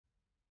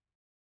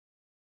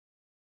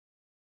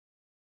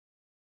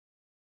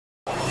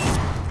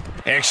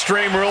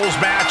Extreme Rules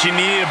match, you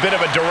need a bit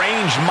of a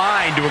deranged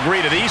mind to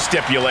agree to these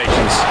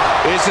stipulations.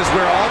 This is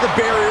where all the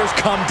barriers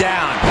come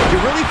down.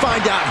 You really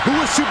find out who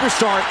a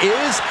superstar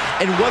is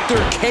and what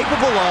they're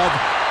capable of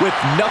with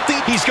nothing.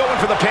 He's going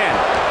for the pin.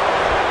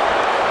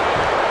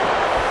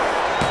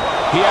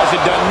 He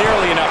hasn't done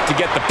nearly enough to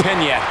get the pin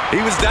yet.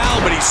 He was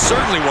down, but he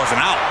certainly wasn't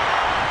out.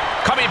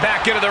 Coming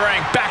back into the ring,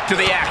 back to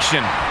the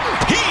action.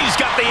 He's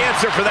got the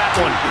answer for that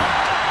one.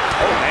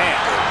 Oh, man.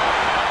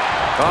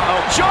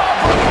 Uh-oh.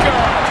 Jawbreaker!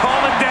 Call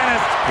the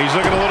dentist. He's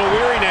looking a little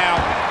weary now.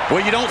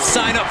 Well, you don't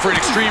sign up for an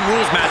Extreme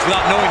Rules match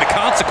without knowing the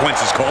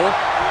consequences, Cole.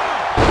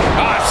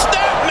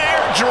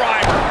 Snapmare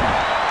driver.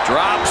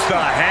 Drops the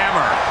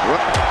hammer.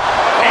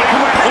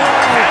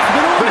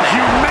 The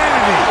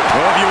humanity.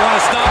 Well, if you want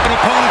to stop an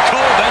opponent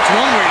cold, that's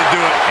one way to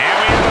do it. And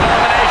we have an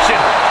elimination.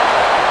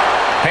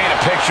 Paint a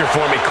picture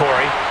for me,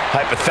 Corey.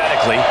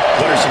 Hypothetically,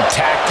 what are some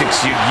tactics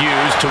you'd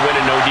use to win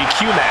a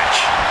no-DQ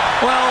match?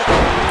 Well,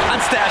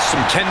 I'd stash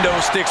some kendo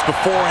sticks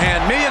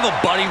beforehand. Maybe have a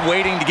buddy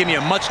waiting to give me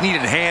a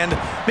much-needed hand.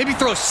 Maybe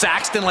throw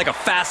Saxton like a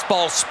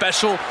fastball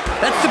special.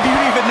 That's the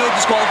beauty of a no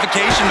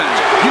disqualification match.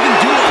 You can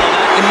do all of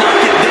that and not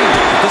get dinged.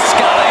 The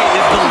sky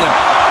is the limit.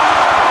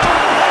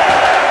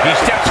 He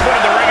steps foot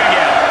in the ring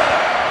again.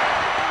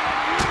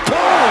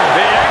 Boom!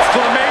 The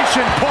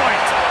exclamation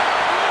point.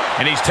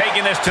 And he's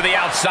taking this to the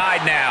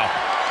outside now.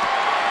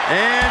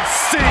 And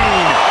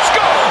scene.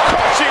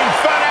 Skull-crushing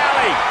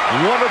finale.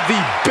 One of the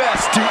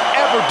best to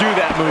ever do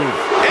that move.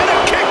 And a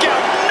kick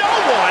out. No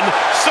one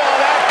saw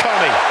that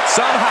coming.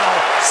 Somehow,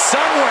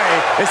 someway,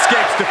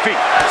 escapes defeat.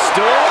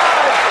 Still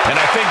alive. And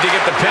I think to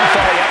get the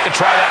pinfall, you have to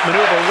try that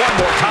maneuver one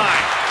more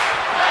time.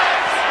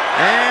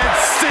 And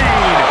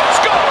scene.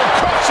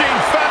 Skull-crushing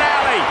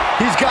finale.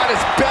 He's got his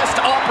best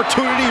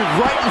opportunity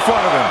right in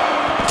front of him.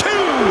 2.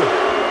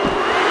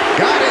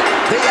 Got it.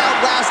 They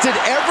outlasted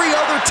every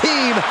other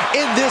team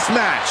in this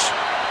match.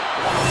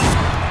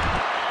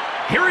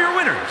 Here are your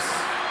winners.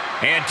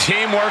 And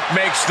teamwork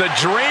makes the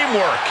dream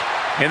work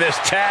in this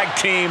tag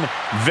team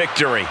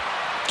victory.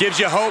 Gives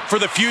you hope for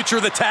the future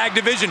of the tag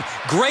division.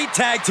 Great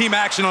tag team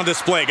action on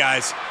display,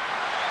 guys.